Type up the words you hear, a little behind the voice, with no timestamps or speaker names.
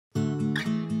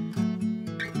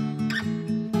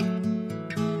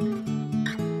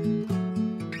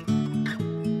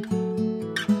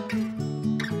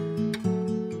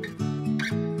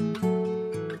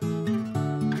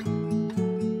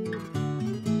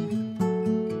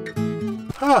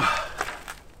Oh.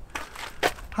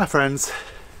 Hi friends.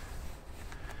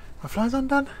 My fly's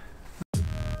undone?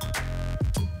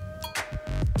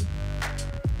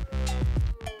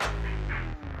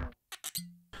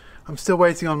 I'm still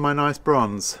waiting on my nice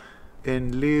bronze.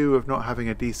 In lieu of not having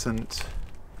a decent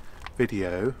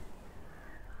video,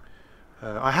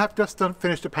 I have just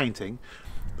finished a painting.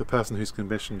 The person who's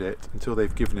commissioned it, until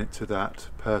they've given it to that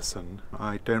person,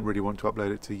 I don't really want to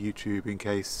upload it to YouTube in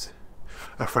case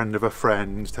a friend of a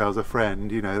friend tells a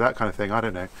friend, you know, that kind of thing. I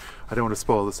don't know. I don't want to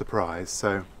spoil the surprise.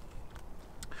 So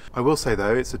I will say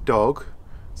though, it's a dog.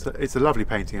 So it's a lovely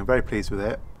painting. I'm very pleased with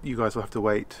it. You guys will have to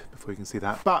wait before you can see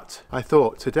that. But I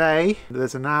thought today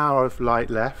there's an hour of light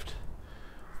left.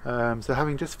 So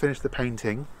having just finished the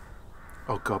painting,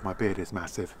 oh god, my beard is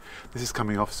massive. This is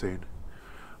coming off soon.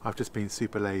 I've just been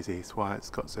super lazy, that's why it's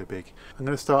got so big. I'm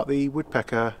going to start the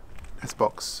Woodpecker Nest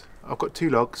Box. I've got 2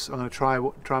 logs. I'm going to try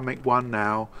and make one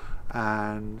now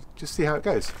and just see how it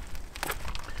goes.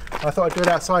 I thought I'd do it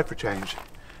outside for a change,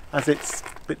 as it's a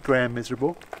bit grey and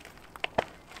miserable.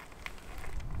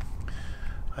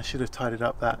 I should have tidied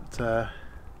up that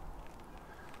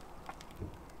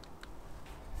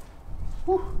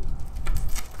whew.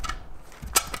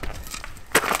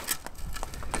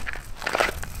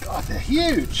 God, they're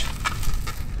huge!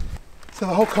 So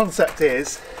the whole concept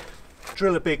is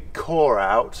drill a big core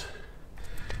out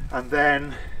and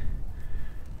then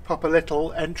pop a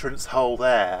little entrance hole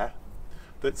there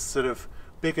that's sort of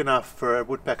big enough for a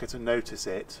woodpecker to notice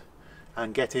it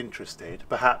and get interested.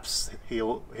 Perhaps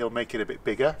he'll make it a bit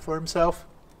bigger for himself.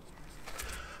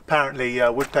 Apparently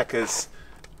woodpeckers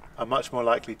are much more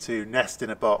likely to nest in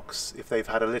a box if they've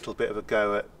had a little bit of a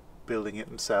go at building it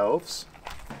themselves.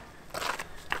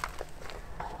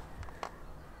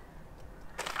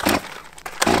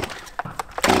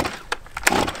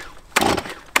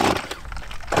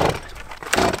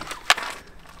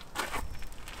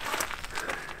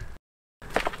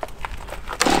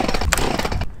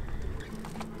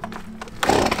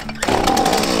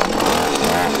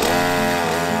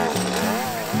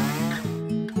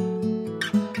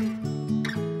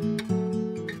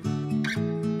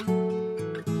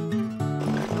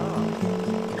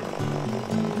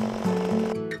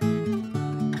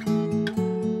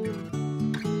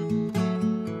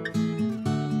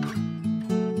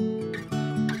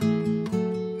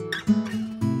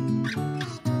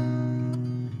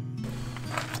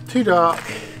 Too dark.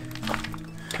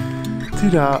 Too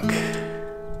dark.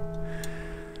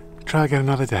 Try again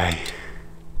another day.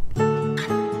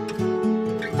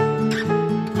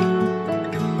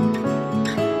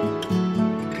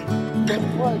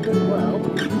 Quite good well.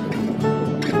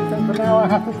 Except for now I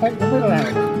have to take the middle out,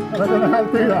 and I don't know how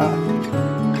to do that.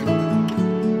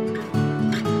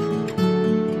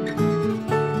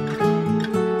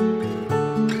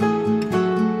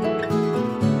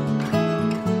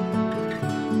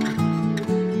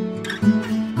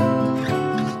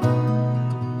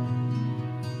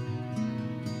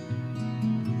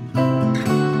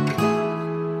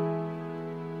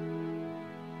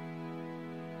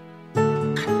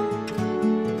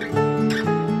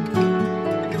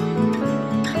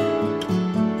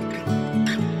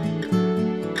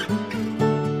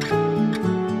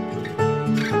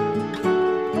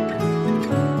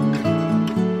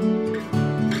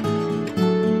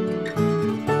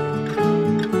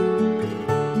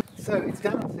 So it's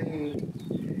down to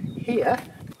here,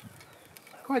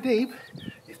 quite deep.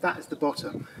 If that is the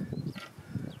bottom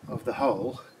of the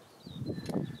hole,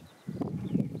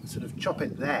 sort of chop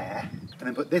it there and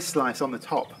then put this slice on the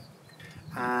top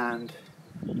and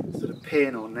sort of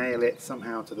pin or nail it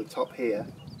somehow to the top here,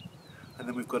 and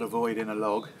then we've got a void in a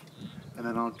log, and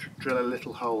then I'll drill a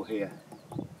little hole here,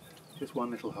 just one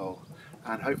little hole,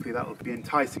 and hopefully that will be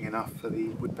enticing enough for the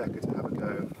woodpecker to have a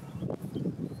go.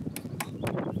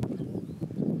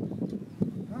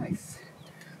 Nice.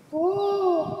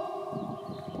 Oh!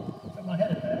 Put my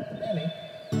head in there, nearly.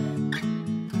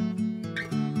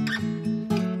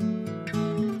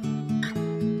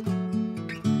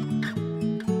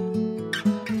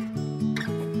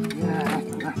 Yeah,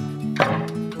 that's enough.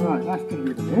 Right, that's going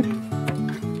to be the lid.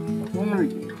 Very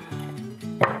good.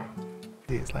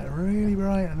 It's like really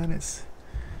bright and then it's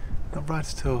not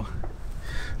bright at all.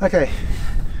 Okay,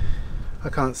 I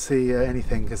can't see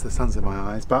anything because the sun's in my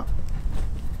eyes, but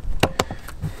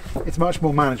it's much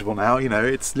more manageable now, you know,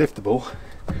 it's liftable,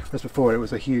 whereas before it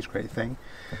was a huge great thing.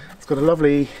 It's got a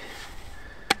lovely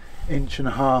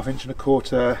 1.5 1.25 inch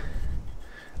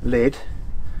lid,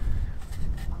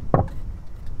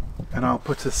 and I'll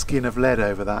put a skin of lead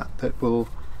over that will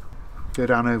go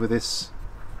down over this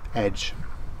edge.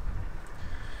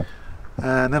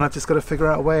 and then I've just got to figure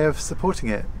out a way of supporting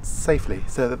it safely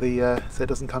so that so it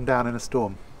doesn't come down in a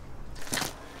storm.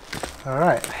 All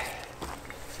right,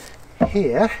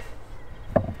 here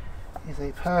is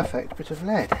a perfect bit of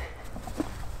lead.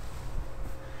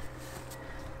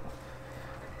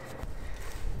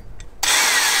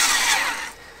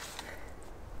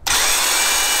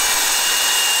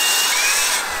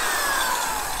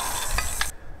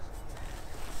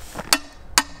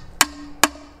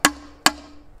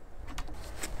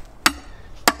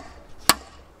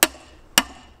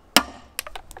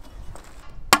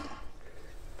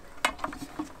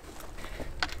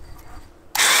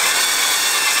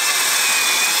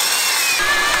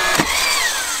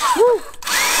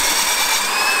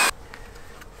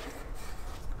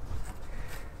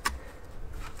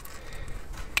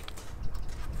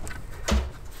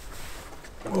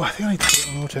 Oh, I think I need to put it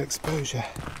on auto exposure.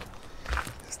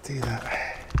 Let's do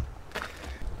that.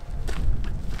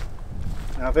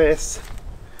 Now this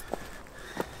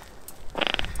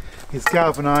is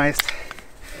galvanised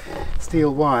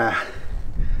steel wire,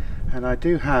 and I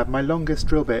do have my longest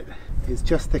drill bit is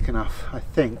just thick enough, I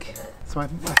think. So I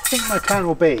think my plan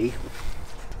will be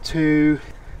to,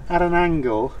 at an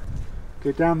angle,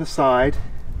 go down the side,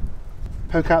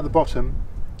 poke out the bottom,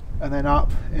 and then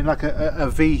up in like a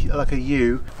V, like a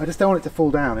U. I just don't want it to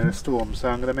fall down in a storm, so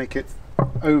I'm going to make it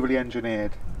overly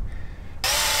engineered.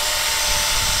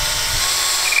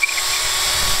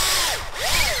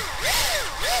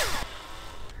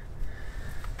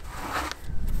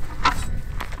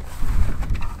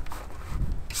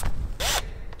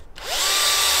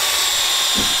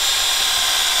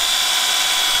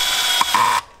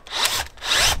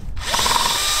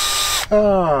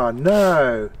 Oh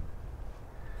no!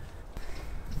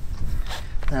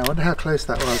 Now I wonder how close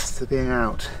that was to being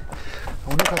out. I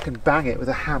wonder if I can bang it with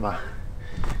a hammer.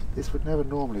 This would never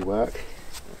normally work.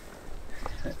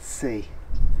 Let's see.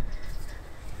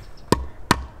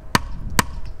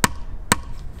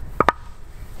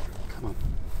 Come on.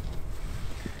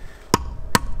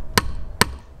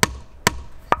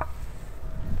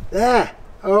 There!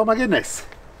 Oh my goodness!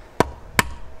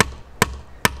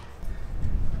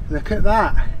 Look at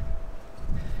that!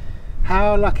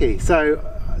 How lucky! So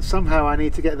somehow I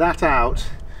need to get that out,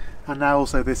 and now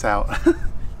also this out.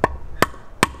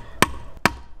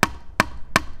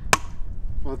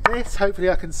 Well, this hopefully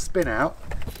I can spin out.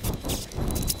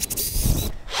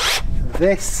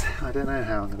 This, I don't know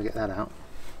how I'm going to get that out.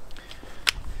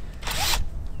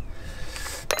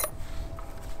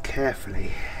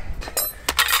 Carefully.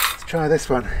 Let's try this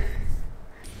one.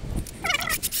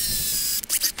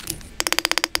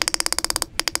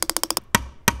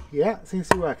 Yeah, it seems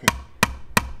to be working.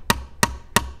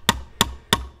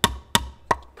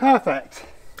 Perfect.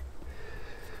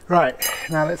 Right,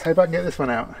 now let's hope I can get this one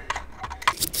out.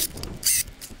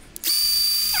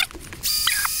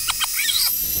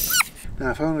 Now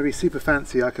if I want to be super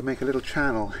fancy, I could make a little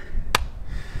channel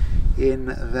in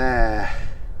there.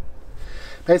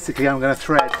 Basically I'm going to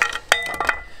thread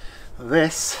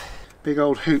this big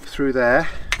old hoop through there.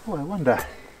 Oh, I wonder.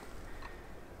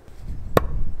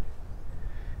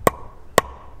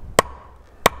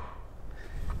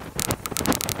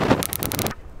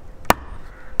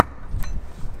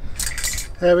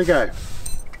 There we go.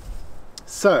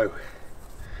 So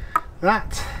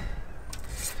that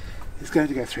is going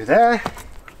to go through there.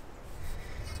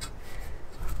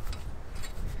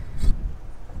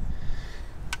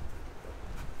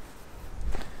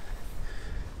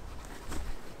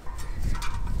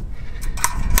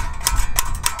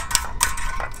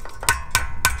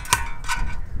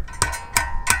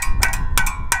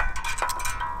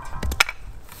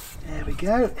 There we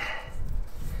go.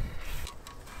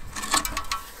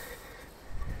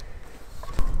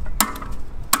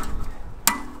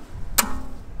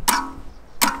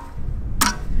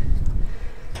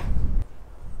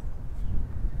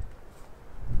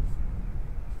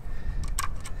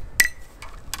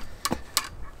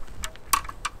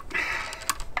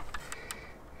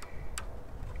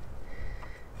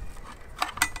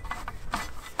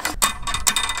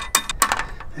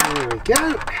 There we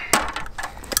go.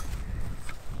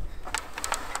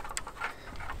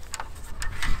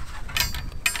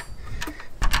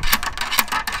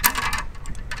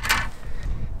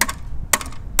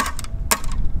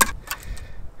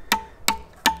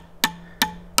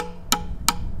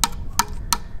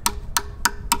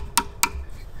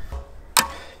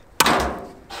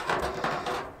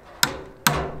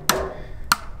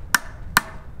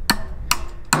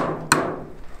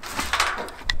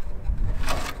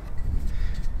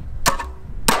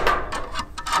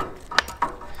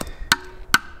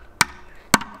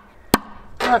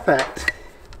 Perfect.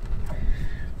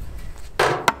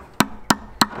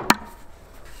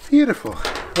 Beautiful.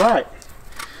 Right,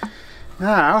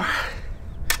 now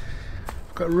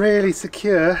I've got a really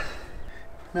secure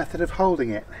method of holding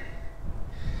it.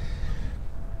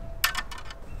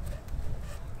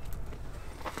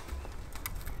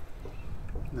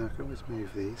 Now I can always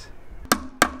move these.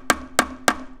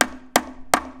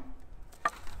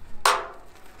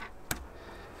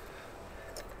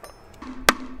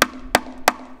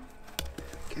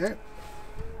 Okay.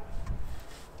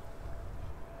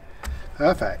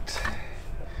 Perfect.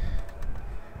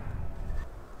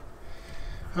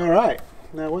 Alright,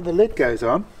 now when the lid goes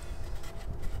on,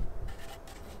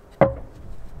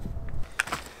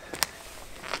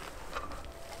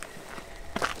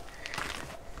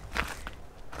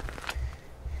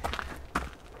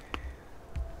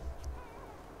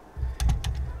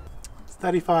 it's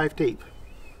 35 deep.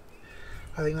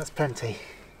 I think that's plenty.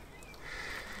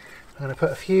 I'm going to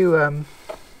put a few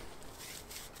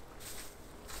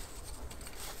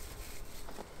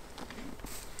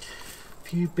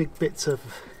big bits of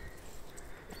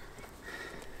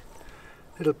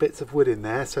little bits of wood in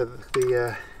there so that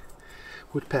the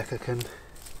woodpecker can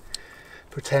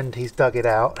pretend he's dug it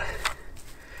out.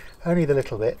 Only the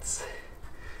little bits.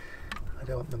 I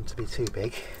don't want them to be too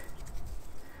big.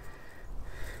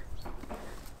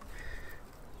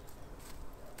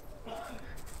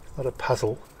 It's not a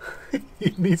puzzle.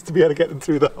 He needs to be able to get them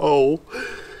through the hole.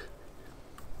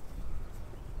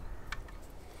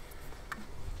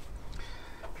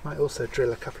 Might also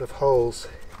drill a couple of holes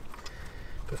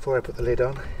before I put the lid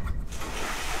on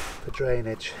for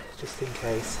drainage, just in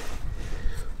case.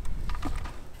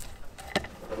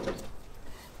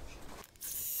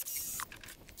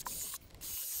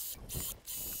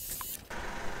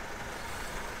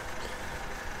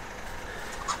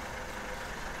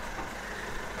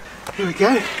 Here we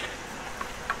go.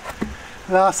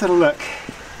 Last little look.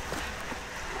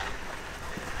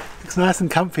 Looks nice and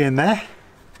comfy in there.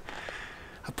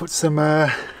 I put some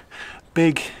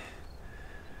big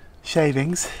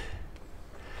shavings.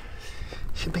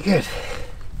 Should be good.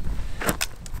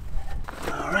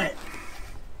 Alright.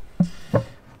 Now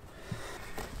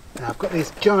I've got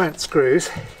these giant screws.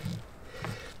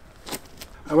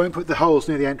 I won't put the holes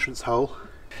near the entrance hole.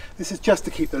 This is just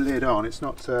to keep the lid on. It's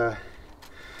not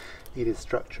needed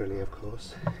structurally, of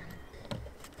course.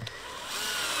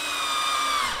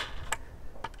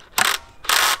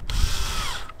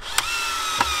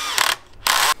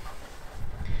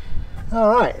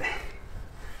 Alright,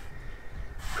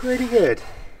 pretty good.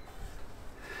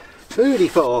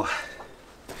 Beautiful.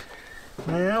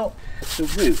 Now, the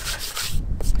roof.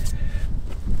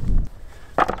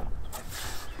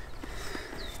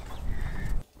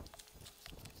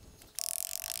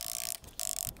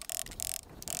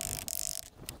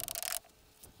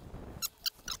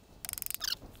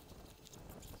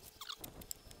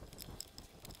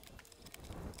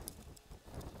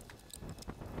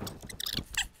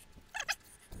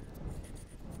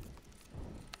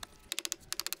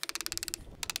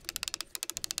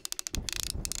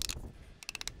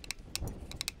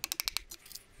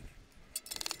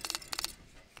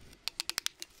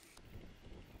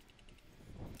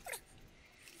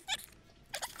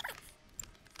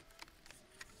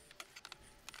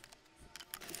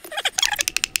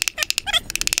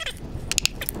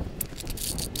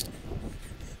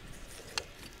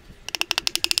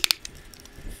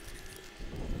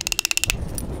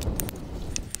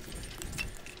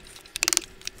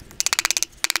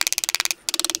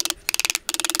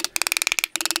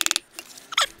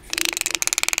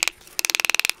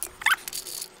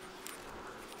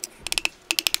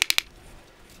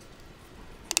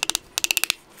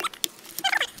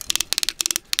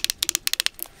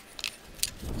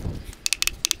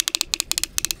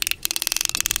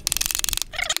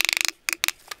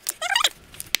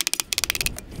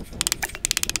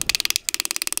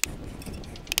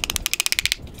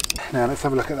 Now let's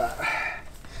have a look at that.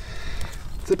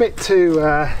 It's a bit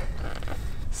too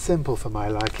simple for my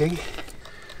liking.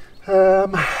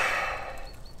 Now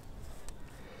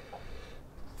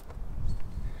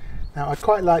I'd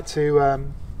quite like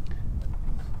to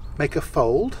make a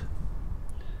fold,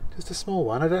 just a small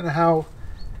one. I don't know how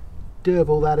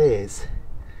doable that is.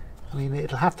 I mean,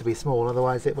 it'll have to be small,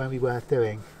 otherwise it won't be worth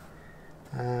doing.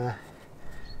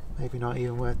 Maybe not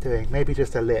even worth doing. Maybe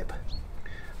just a lip.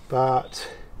 But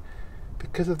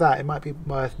because of that, it might be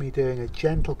worth me doing a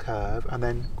gentle curve and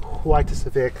then quite a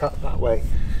severe cut that way.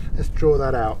 Let's draw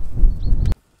that out.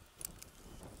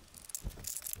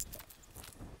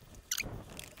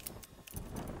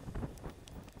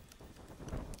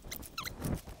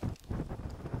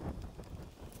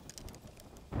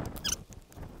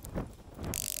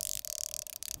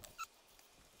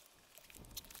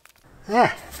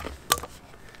 Ah,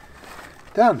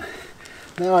 done.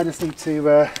 Now I just need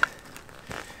to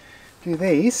do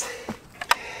these,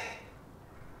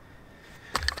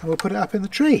 and we'll put it up in the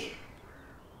tree.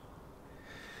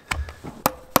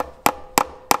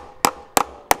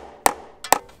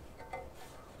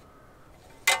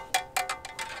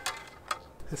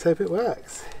 Let's hope it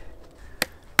works.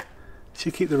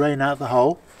 Should keep the rain out of the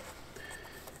hole,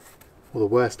 or the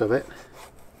worst of it.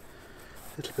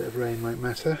 A little bit of rain won't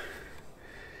matter.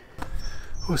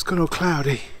 Oh, it's gone all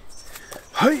cloudy.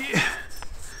 Hey!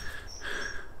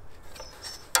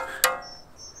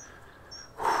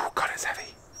 God, it's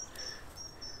heavy.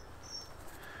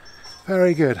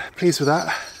 Very good. Pleased with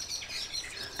that.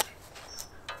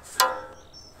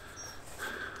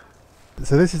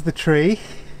 So this is the tree.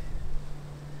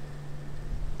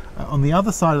 On the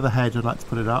other side of the hedge, I'd like to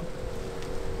put it up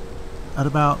at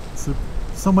about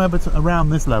somewhere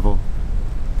around this level.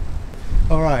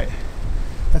 All right,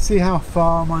 let's see how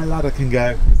far my ladder can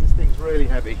go, because this thing's really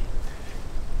heavy.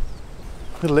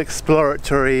 Little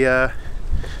exploratory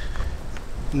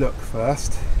look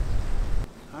first.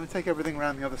 I'm going to take everything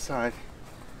around the other side,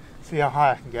 see how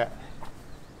high I can get.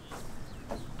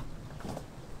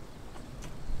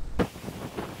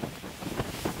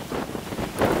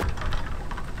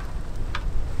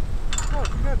 Oh, it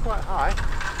can go quite high.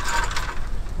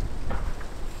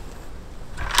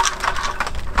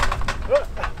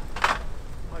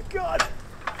 My God!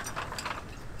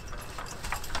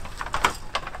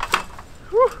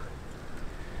 Whew.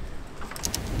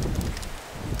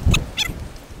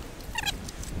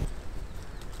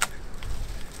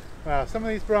 Wow, some of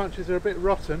these branches are a bit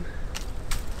rotten.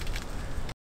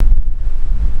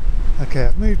 Okay,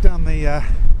 I've moved down the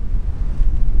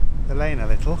lane a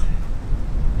little,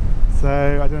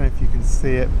 so I don't know if you can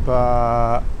see it,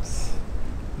 but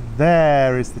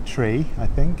there is the tree, I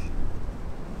think.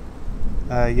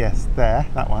 Yes, there,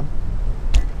 that one.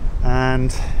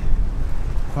 And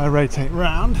if I rotate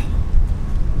round,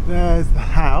 there's the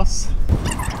house.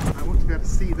 I want to be able to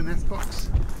see the nest box.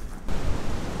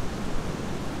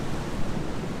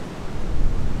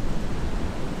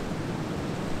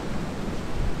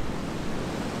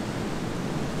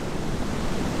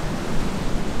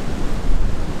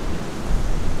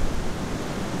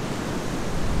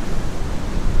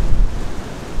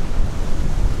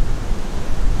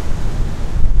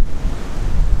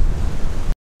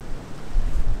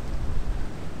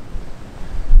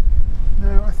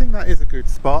 That is a good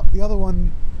spot. The other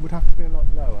one would have to be a lot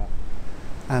lower,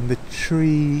 and the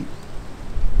tree,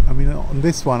 I mean, on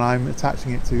this one I'm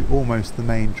attaching it to almost the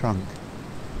main trunk,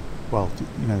 well,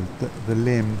 you know, the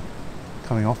limb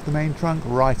coming off the main trunk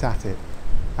right at it,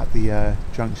 at the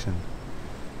junction,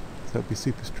 so it'd be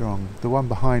super strong. The one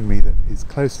behind me that is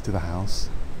closer to the house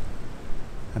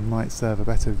and might serve a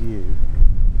better view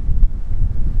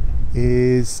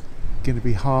is going to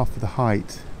be half of the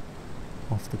height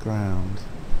off the ground.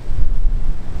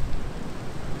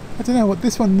 I don't know what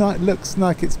this one looks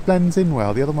like. It blends in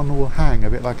well. The other one will hang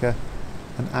a bit like an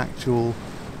actual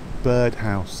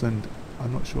birdhouse, and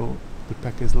I'm not sure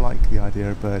woodpeckers like the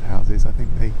idea of birdhouses. I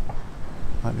think they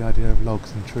like the idea of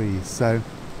logs and trees. So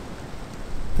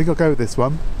I think I'll go with this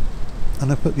one, and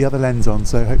I'll put the other lens on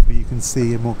so hopefully you can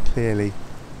see it more clearly.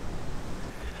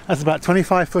 That's about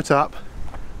 25 foot up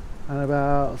and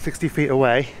about 60 feet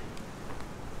away.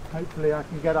 Hopefully I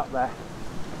can get up there.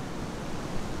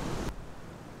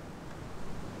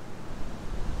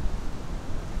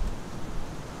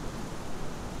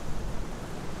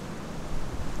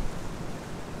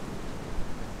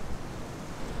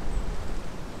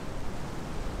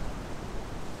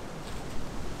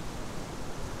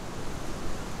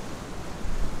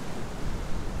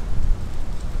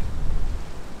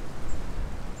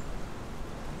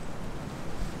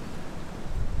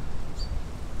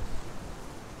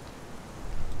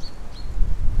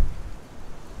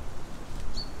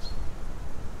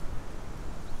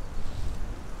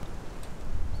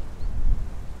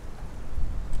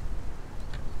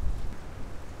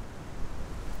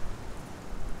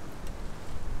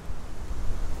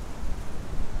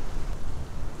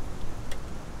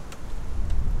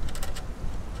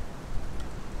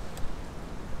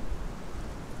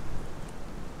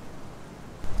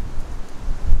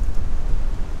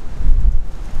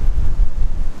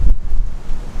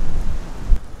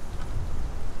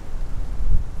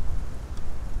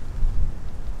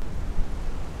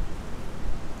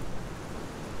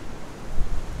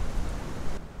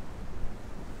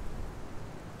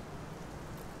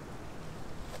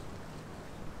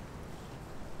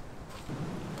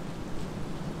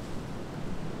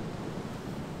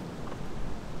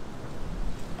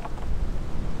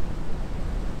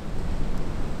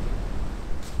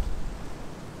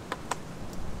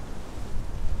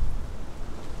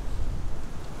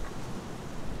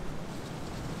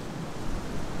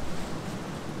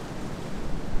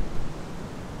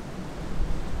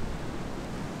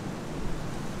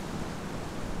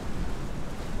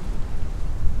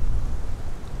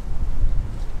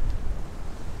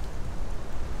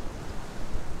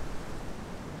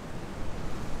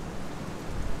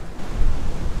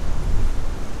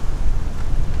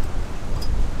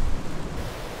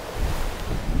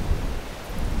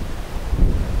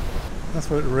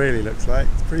 what it really looks like.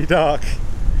 It's pretty dark.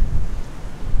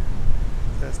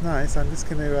 So it's nice. I'm just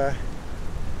going to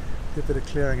do a bit of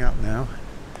clearing up now.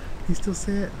 Can you still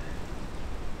see it?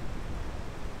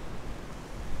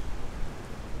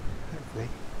 Hopefully.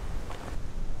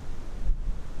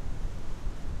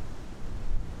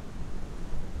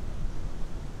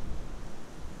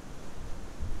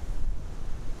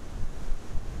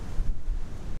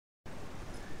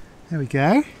 There we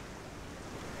go.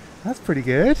 That's pretty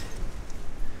good.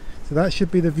 So that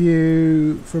should be the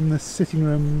view from the sitting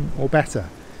room or better.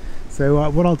 So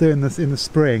what I'll do in the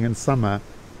spring and summer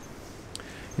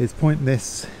is point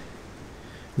this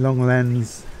long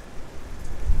lens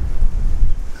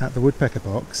at the woodpecker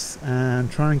box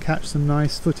and try and catch some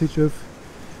nice footage of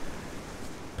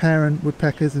parent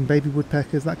woodpeckers and baby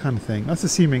woodpeckers, that kind of thing. That's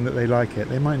assuming that they like it.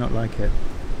 They might not like it.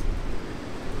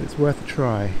 But it's worth a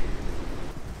try.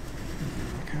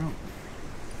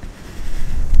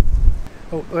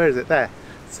 Oh, where is it? There.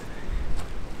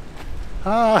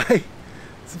 Hi!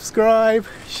 Subscribe,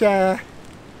 share,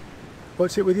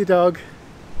 watch it with your dog,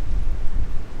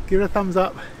 give it a thumbs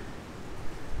up.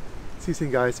 See you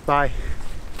soon guys, bye.